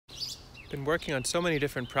Been working on so many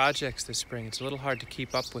different projects this spring. It's a little hard to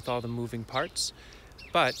keep up with all the moving parts,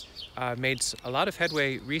 but made a lot of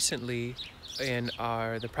headway recently in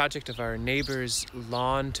the project of our neighbor's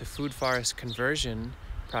lawn to food forest conversion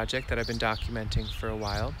project that I've been documenting for a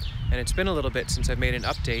while. And it's been a little bit since I've made an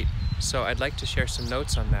update, so I'd like to share some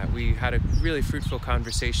notes on that. We had a really fruitful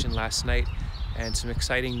conversation last night and some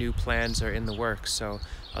exciting new plans are in the works. So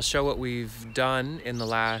I'll show what we've done in the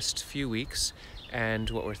last few weeks and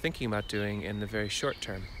what we're thinking about doing in the very short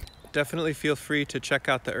term. Definitely feel free to check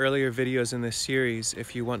out the earlier videos in this series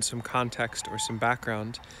if you want some context or some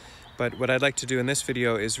background. But what I'd like to do in this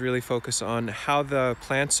video is really focus on how the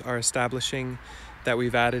plants are establishing that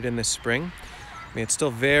we've added in this spring. I mean, it's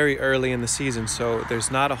still very early in the season, so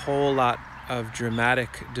there's not a whole lot of dramatic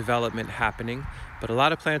development happening, but a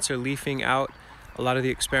lot of plants are leafing out. A lot of the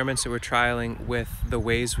experiments that we're trialing with the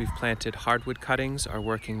ways we've planted hardwood cuttings are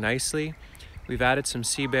working nicely. We've added some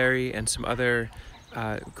Seaberry and some other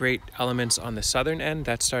great elements on the southern end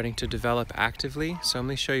that's starting to develop actively. So I'm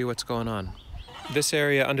going to show you what's going on. This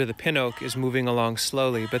area under the pin oak is moving along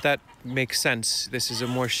slowly, but that makes sense. This is a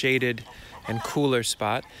more shaded and cooler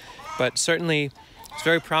spot, but certainly it's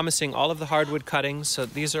very promising. All of the hardwood cuttings, so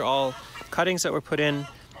these are all cuttings that were put in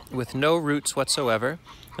with no roots whatsoever,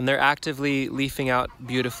 and they're actively leafing out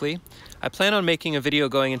beautifully. I plan on making a video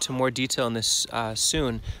going into more detail in this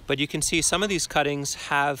soon, but you can see some of these cuttings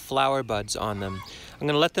have flower buds on them. I'm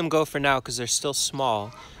going to let them go for now because they're still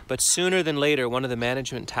small, but sooner than later, one of the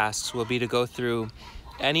management tasks will be to go through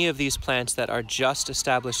any of these plants that are just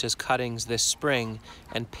established as cuttings this spring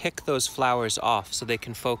and pick those flowers off so they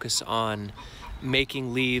can focus on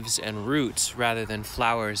making leaves and roots rather than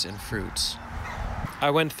flowers and fruits. I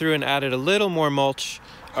went through and added a little more mulch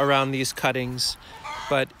around these cuttings,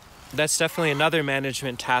 but that's definitely another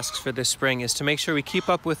management task for this spring, is to make sure we keep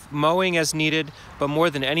up with mowing as needed, but more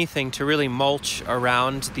than anything to really mulch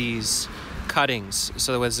around these cuttings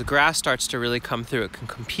so that as the grass starts to really come through, it can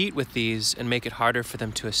compete with these and make it harder for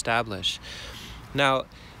them to establish. Now,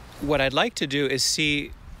 what I'd like to do is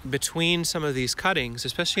see between some of these cuttings,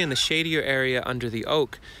 especially in the shadier area under the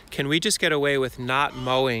oak, can we just get away with not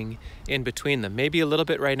mowing in between them? Maybe a little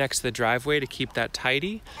bit right next to the driveway to keep that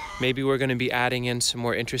tidy. Maybe we're going to be adding in some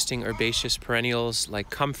more interesting herbaceous perennials like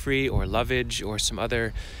comfrey or lovage or some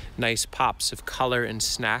other nice pops of color and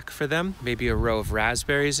snack for them. Maybe a row of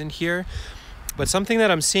raspberries in here. But something that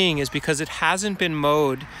I'm seeing is because it hasn't been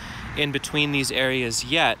mowed in between these areas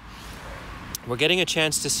yet, we're getting a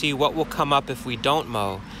chance to see what will come up if we don't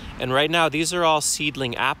mow. And right now, these are all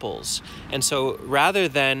seedling apples. And so rather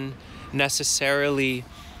than necessarily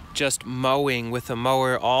just mowing with a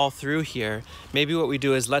mower all through here, maybe what we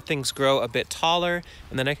do is let things grow a bit taller,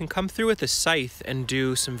 and then I can come through with a scythe and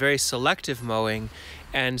do some very selective mowing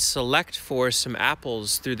and select for some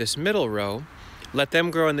apples through this middle row, let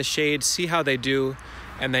them grow in the shade, see how they do,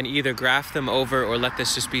 and then either graft them over or let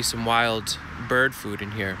this just be some wild bird food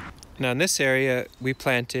in here. Now in this area, we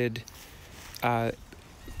planted,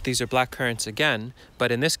 these are black currants again,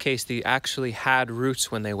 but in this case, they actually had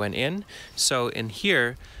roots when they went in. So in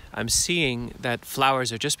here, I'm seeing that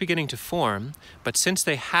flowers are just beginning to form, but since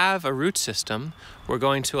they have a root system, we're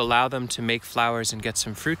going to allow them to make flowers and get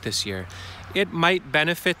some fruit this year. It might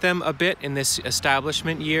benefit them a bit in this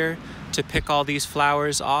establishment year to pick all these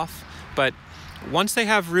flowers off, but once they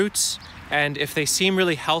have roots, and if they seem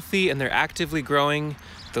really healthy and they're actively growing,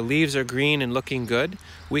 the leaves are green and looking good,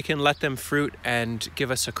 we can let them fruit and give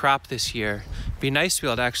us a crop this year. It'd be nice to be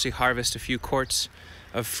able to actually harvest a few quarts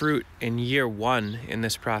of fruit in year one in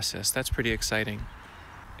this process. That's pretty exciting.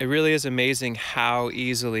 It really is amazing how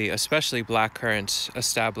easily, especially black currants,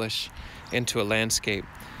 establish into a landscape.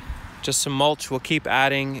 Just some mulch, we'll keep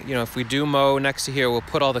adding. You know, if we do mow next to here, we'll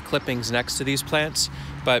put all the clippings next to these plants.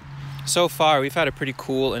 But so far, we've had a pretty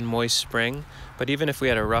cool and moist spring. But even if we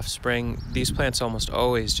had a rough spring, these plants almost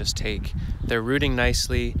always just take. They're rooting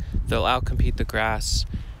nicely, they'll outcompete the grass.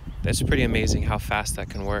 It's pretty amazing how fast that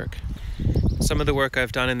can work. Some of the work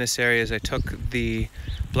I've done in this area is I took the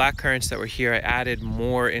black currants that were here, I added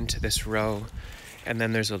more into this row, and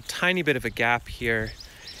then there's a tiny bit of a gap here,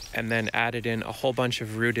 and then added in a whole bunch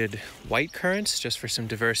of rooted white currants just for some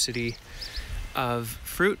diversity of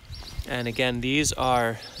fruit. And again, these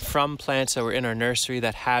are from plants that were in our nursery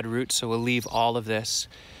that had roots, so we'll leave all of this.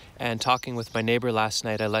 And talking with my neighbor last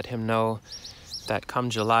night, I let him know that come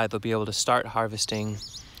July, they'll be able to start harvesting.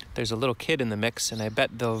 There's a little kid in the mix, and I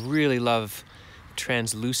bet they'll really love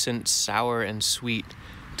translucent, sour and sweet,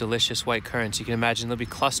 delicious white currants. You can imagine there'll be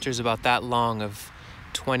clusters about that long of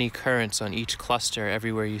 20 currants on each cluster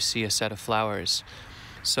everywhere you see a set of flowers.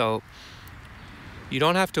 So you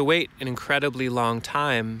don't have to wait an incredibly long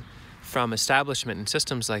time from establishment and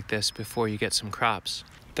systems like this before you get some crops.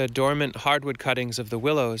 The dormant hardwood cuttings of the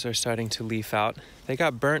willows are starting to leaf out. They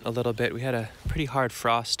got burnt a little bit. We had a pretty hard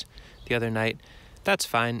frost the other night. That's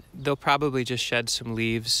fine. They'll probably just shed some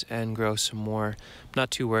leaves and grow some more. I'm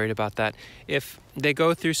not too worried about that. If they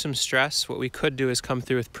go through some stress, what we could do is come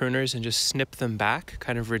through with pruners and just snip them back,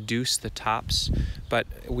 kind of reduce the tops. But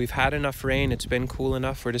we've had enough rain. It's been cool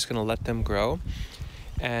enough. We're just going to let them grow.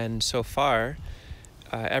 And so far,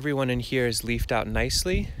 everyone in here is leafed out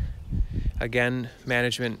nicely. Again,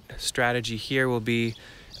 management strategy here will be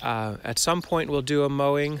at some point we'll do a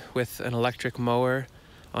mowing with an electric mower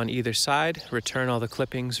on either side, return all the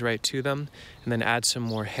clippings right to them, and then add some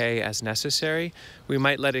more hay as necessary. We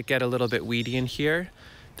might let it get a little bit weedy in here.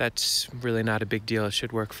 That's really not a big deal. It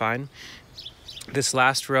should work fine. This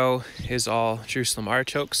last row is all Jerusalem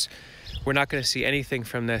artichokes. We're not going to see anything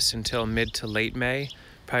from this until mid to late May,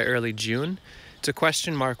 probably early June. It's a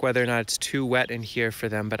question mark whether or not it's too wet in here for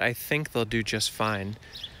them, but I think they'll do just fine.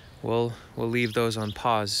 We'll leave those on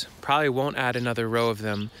pause. Probably won't add another row of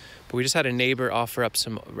them, but we just had a neighbor offer up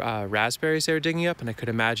some raspberries they were digging up, and I could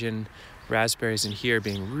imagine raspberries in here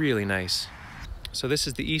being really nice. So this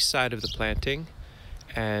is the east side of the planting,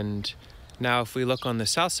 and now if we look on the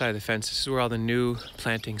south side of the fence, this is where all the new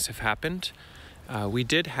plantings have happened. We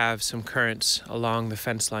did have some currants along the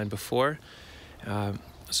fence line before.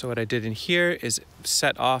 So what I did in here is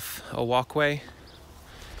set off a walkway,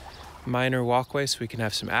 minor walkway, so we can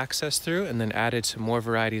have some access through, and then added some more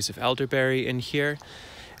varieties of elderberry in here.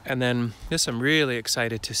 And then this I'm really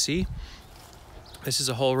excited to see. This is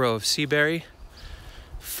a whole row of Seaberry,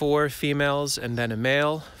 4 females and then a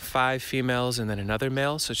male, 5 females and then another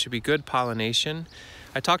male, so it should be good pollination.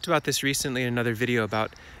 I talked about this recently in another video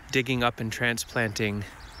about digging up and transplanting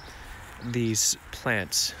these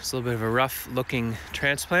plants. It's a little bit of a rough looking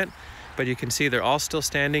transplant, but you can see they're all still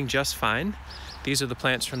standing just fine. These are the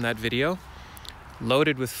plants from that video,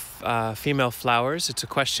 loaded with female flowers. It's a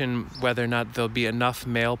question whether or not there'll be enough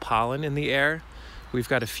male pollen in the air. We've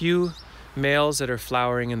got a few males that are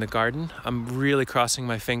flowering in the garden. I'm really crossing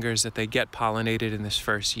my fingers that they get pollinated in this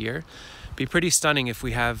first year. Be pretty stunning if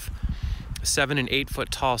we have 7 and 8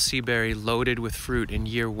 foot tall Seaberry loaded with fruit in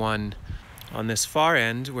year 1. On this far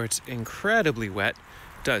end, where it's incredibly wet,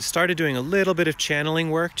 started doing a little bit of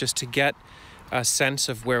channeling work just to get a sense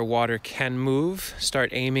of where water can move, start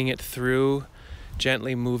aiming it through,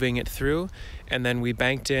 gently moving it through, and then we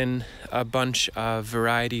banked in a bunch of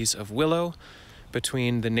varieties of willow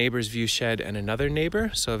between the neighbor's view shed and another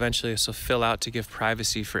neighbor, so eventually this will fill out to give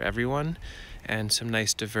privacy for everyone and some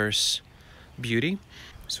nice diverse beauty.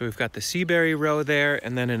 So we've got the Seaberry row there,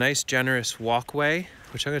 and then a nice generous walkway,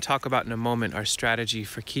 which I'm going to talk about in a moment, our strategy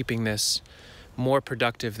for keeping this more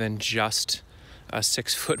productive than just a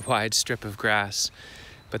 6 foot wide strip of grass.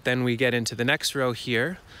 But then we get into the next row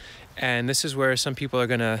here, and this is where some people are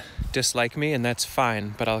going to dislike me, and that's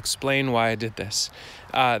fine, but I'll explain why I did this.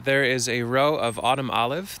 There is a row of autumn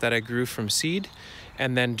olive that I grew from seed,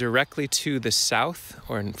 and then directly to the south,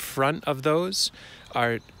 or in front of those,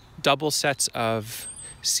 are double sets of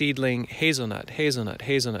seedling hazelnut.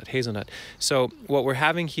 So what we're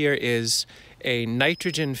having here is a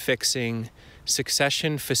nitrogen fixing,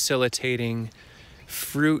 succession facilitating,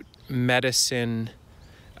 fruit medicine,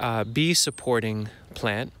 bee supporting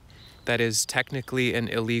plant that is technically an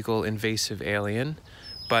illegal invasive alien,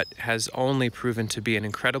 but has only proven to be an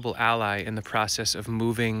incredible ally in the process of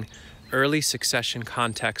moving early succession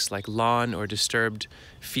contexts like lawn or disturbed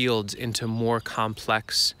fields into more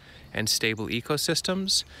complex and stable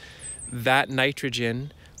ecosystems. That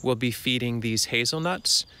nitrogen will be feeding these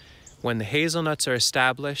hazelnuts. When the hazelnuts are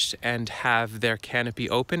established and have their canopy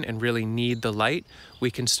open and really need the light, we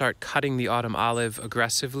can start cutting the autumn olive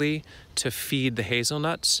aggressively to feed the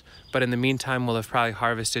hazelnuts. But in the meantime, we'll have probably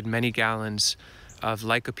harvested many gallons of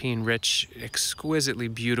lycopene-rich, exquisitely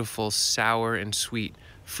beautiful, sour and sweet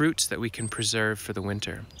fruits that we can preserve for the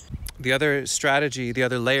winter. The other strategy, the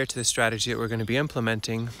other layer to the strategy that we're going to be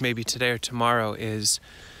implementing, maybe today or tomorrow, is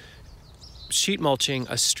sheet mulching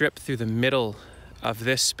a strip through the middle of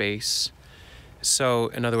this space. So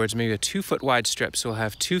in other words, maybe a 2 foot wide strip. So we'll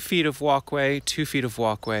have 2 feet of walkway, 2 feet of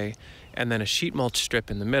walkway, and then a sheet mulch strip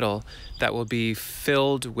in the middle that will be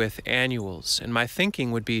filled with annuals. And my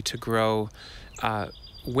thinking would be to grow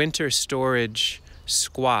winter storage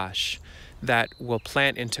squash that we'll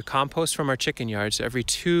plant into compost from our chicken yards. Every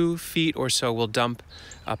 2 feet or so, we'll dump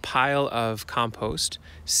a pile of compost,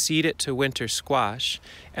 seed it to winter squash,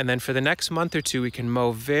 and then for the next month or two, we can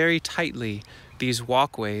mow very tightly these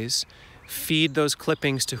walkways, feed those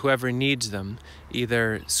clippings to whoever needs them,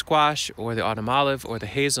 either squash or the autumn olive or the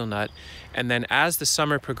hazelnut. And then as the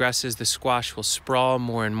summer progresses, the squash will sprawl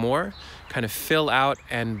more and more, kind of fill out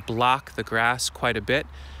and block the grass quite a bit.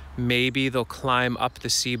 Maybe they'll climb up the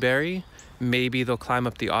seaberry. Maybe they'll climb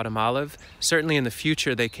up the autumn olive. Certainly in the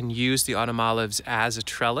future, they can use the autumn olives as a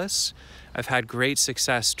trellis. I've had great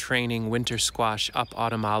success training winter squash up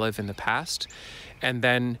autumn olive in the past. And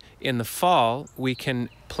then in the fall, we can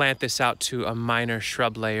plant this out to a minor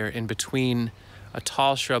shrub layer in between a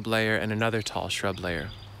tall shrub layer and another tall shrub layer.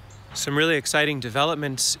 Some really exciting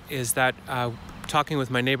developments is that talking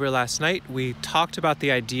with my neighbor last night, we talked about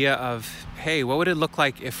the idea of, hey, what would it look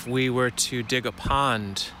like if we were to dig a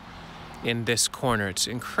pond in this corner? It's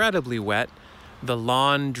incredibly wet. The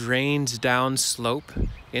lawn drains down slope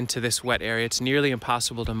into this wet area. It's nearly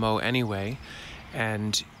impossible to mow anyway.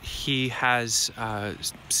 And he has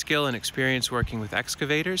skill and experience working with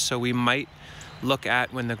excavators, so we might look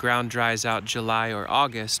at, when the ground dries out July or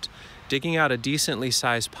August, digging out a decently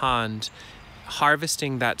sized pond,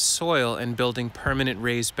 harvesting that soil and building permanent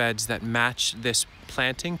raised beds that match this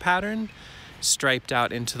planting pattern striped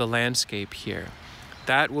out into the landscape here.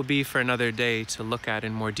 That will be for another day to look at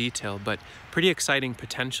in more detail, but pretty exciting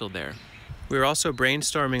potential there. We were also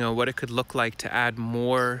brainstorming on what it could look like to add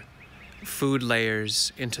more food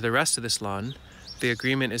layers into the rest of this lawn. The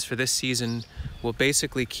agreement is for this season, we'll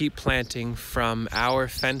basically keep planting from our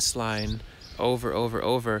fence line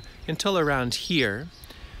over until around here.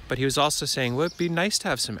 But he was also saying, well, it'd be nice to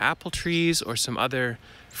have some apple trees or some other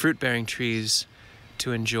fruit-bearing trees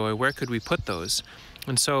to enjoy. Where could we put those?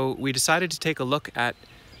 And so we decided to take a look at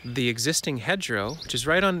the existing hedgerow, which is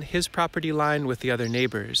right on his property line with the other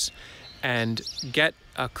neighbors, and get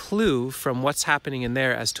a clue from what's happening in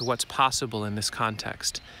there as to what's possible in this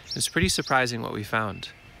context. It's pretty surprising what we found.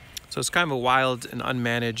 So it's kind of a wild and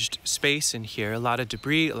unmanaged space in here. A lot of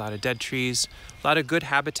debris, a lot of dead trees, a lot of good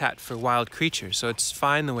habitat for wild creatures. So it's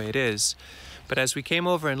fine the way it is. But as we came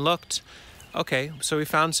over and looked, okay, so we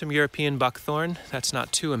found some European buckthorn. That's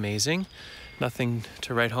not too amazing. Nothing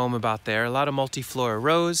to write home about there. A lot of multiflora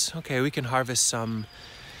rose. Okay, we can harvest some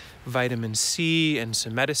vitamin C and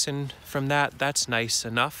some medicine from that. That's nice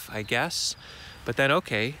enough, I guess. But then,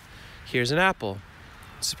 okay, here's an apple.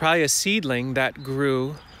 It's probably a seedling that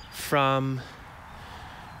grew from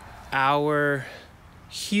our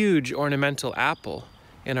huge ornamental apple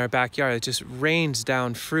in our backyard. It just rains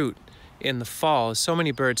down fruit in the fall. So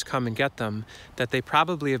many birds come and get them that they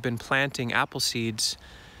probably have been planting apple seeds.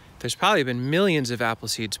 There's probably been millions of apple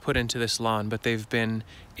seeds put into this lawn, but they've been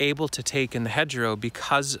able to take in the hedgerow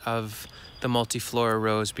because of the multiflora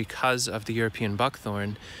rose, because of the European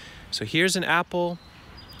buckthorn. So here's an apple.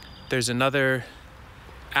 There's another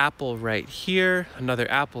apple right here, another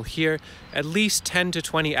apple here, at least 10 to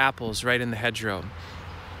 20 apples right in the hedgerow.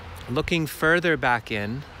 Looking further back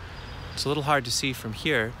in, it's a little hard to see from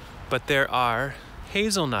here, but there are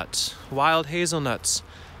hazelnuts, wild hazelnuts.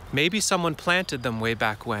 Maybe someone planted them way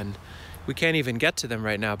back when. We can't even get to them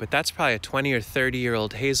right now, but that's probably a 20 or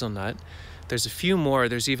 30-year-old hazelnut. There's a few more.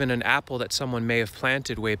 There's even an apple that someone may have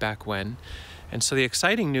planted way back when. And so the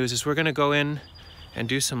exciting news is we're going to go in and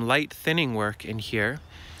do some light thinning work in here.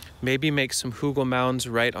 Maybe make some hugel mounds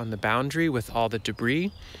right on the boundary with all the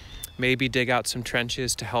debris. Maybe dig out some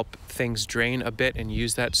trenches to help things drain a bit and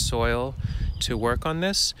use that soil to work on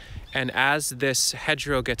this. And as this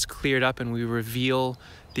hedgerow gets cleared up and we reveal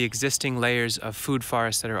the existing layers of food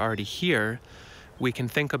forest that are already here, we can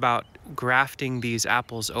think about grafting these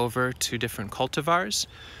apples over to different cultivars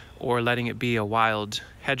or letting it be a wild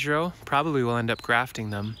hedgerow. Probably we'll end up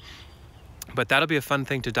grafting them. But that'll be a fun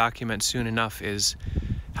thing to document soon enough, is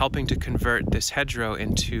helping to convert this hedgerow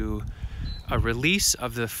into a release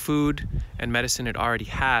of the food and medicine it already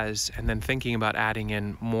has, and then thinking about adding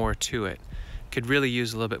in more to it. Could really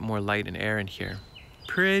use a little bit more light and air in here.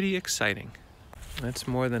 Pretty exciting. That's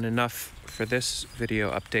more than enough for this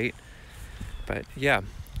video update. But yeah,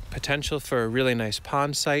 potential for a really nice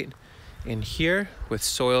pond site in here with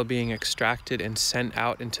soil being extracted and sent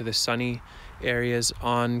out into the sunny areas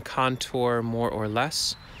on contour more or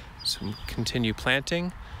less. So continue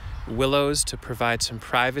planting. Willows to provide some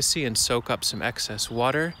privacy and soak up some excess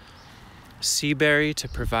water. Seaberry to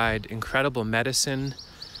provide incredible medicine,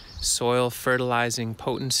 soil fertilizing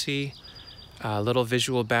potency. A little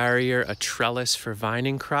visual barrier, a trellis for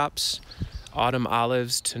vining crops. Autumn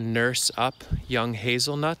olives to nurse up young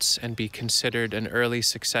hazelnuts and be considered an early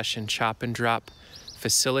succession chop and drop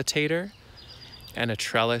facilitator. And a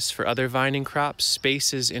trellis for other vining crops.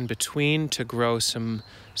 Spaces in between to grow some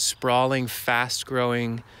sprawling,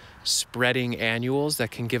 fast-growing, spreading annuals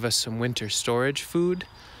that can give us some winter storage food.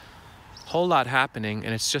 whole lot happening,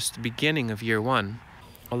 and it's just the beginning of year one.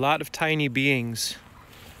 A lot of tiny beings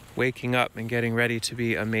waking up and getting ready to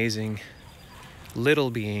be amazing little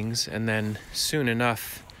beings, and then soon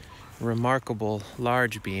enough, remarkable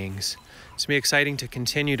large beings. It's gonna be exciting to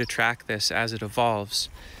continue to track this as it evolves.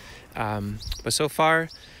 But so far,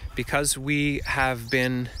 because we have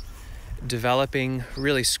been developing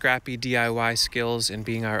really scrappy DIY skills and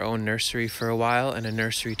being our own nursery for a while, and a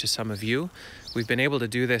nursery to some of you, we've been able to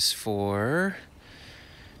do this for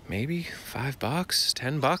maybe $5,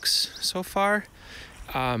 $10 so far.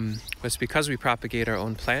 It's because we propagate our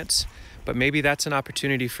own plants, but maybe that's an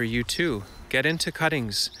opportunity for you too. Get into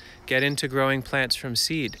cuttings, get into growing plants from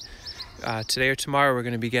seed. Today or tomorrow, we're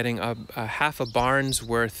going to be getting a half a barn's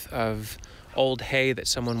worth of old hay that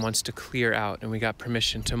someone wants to clear out, and we got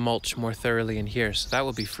permission to mulch more thoroughly in here, so that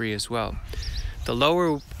will be free as well. The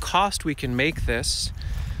lower cost we can make this,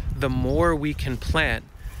 the more we can plant.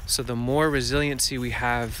 So the more resiliency we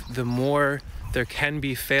have, the more there can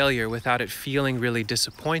be failure without it feeling really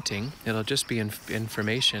disappointing. It'll just be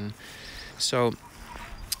information. So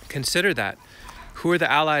consider that. Who are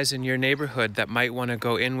the allies in your neighborhood that might want to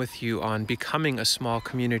go in with you on becoming a small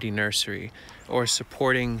community nursery or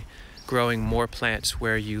supporting growing more plants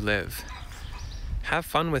where you live? Have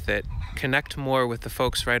fun with it. Connect more with the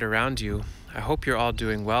folks right around you. I hope you're all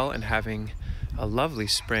doing well and having a lovely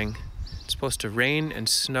spring. It's supposed to rain and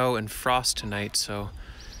snow and frost tonight, so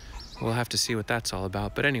we'll have to see what that's all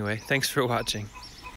about. But anyway, thanks for watching.